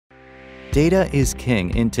Data is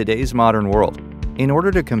king in today's modern world. In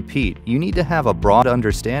order to compete, you need to have a broad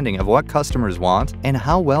understanding of what customers want and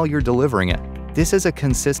how well you're delivering it. This is a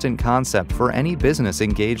consistent concept for any business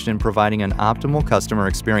engaged in providing an optimal customer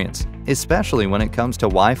experience, especially when it comes to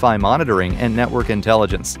Wi-Fi monitoring and network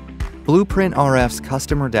intelligence. Blueprint RF's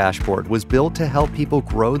customer dashboard was built to help people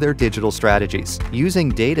grow their digital strategies, using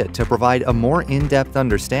data to provide a more in-depth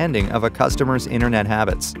understanding of a customer's internet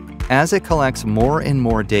habits. As it collects more and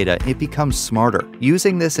more data, it becomes smarter.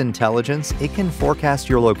 Using this intelligence, it can forecast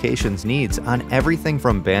your location's needs on everything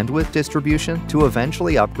from bandwidth distribution to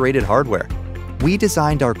eventually upgraded hardware. We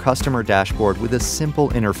designed our customer dashboard with a simple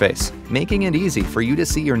interface, making it easy for you to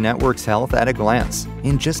see your network's health at a glance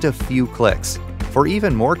in just a few clicks. For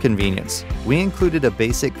even more convenience, we included a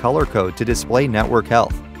basic color code to display network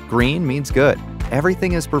health. Green means good,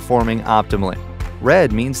 everything is performing optimally.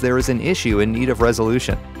 Red means there is an issue in need of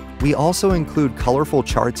resolution. We also include colorful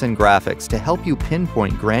charts and graphics to help you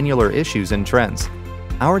pinpoint granular issues and trends.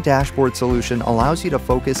 Our dashboard solution allows you to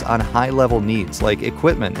focus on high-level needs like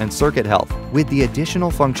equipment and circuit health, with the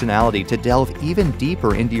additional functionality to delve even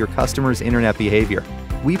deeper into your customer's internet behavior.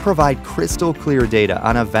 We provide crystal clear data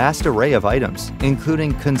on a vast array of items,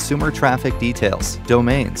 including consumer traffic details,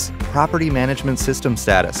 domains, property management system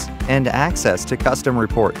status, and access to custom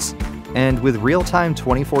reports. And with real-time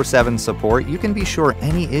 24/7 support, you can be sure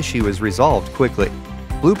any issue is resolved quickly.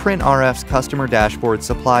 Blueprint RF's customer dashboard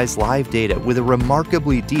supplies live data with a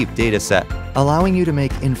remarkably deep data set, allowing you to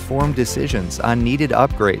make informed decisions on needed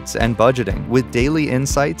upgrades and budgeting with daily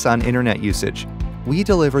insights on internet usage. We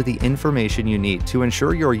deliver the information you need to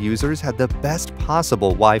ensure your users have the best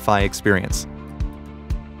possible Wi-Fi experience.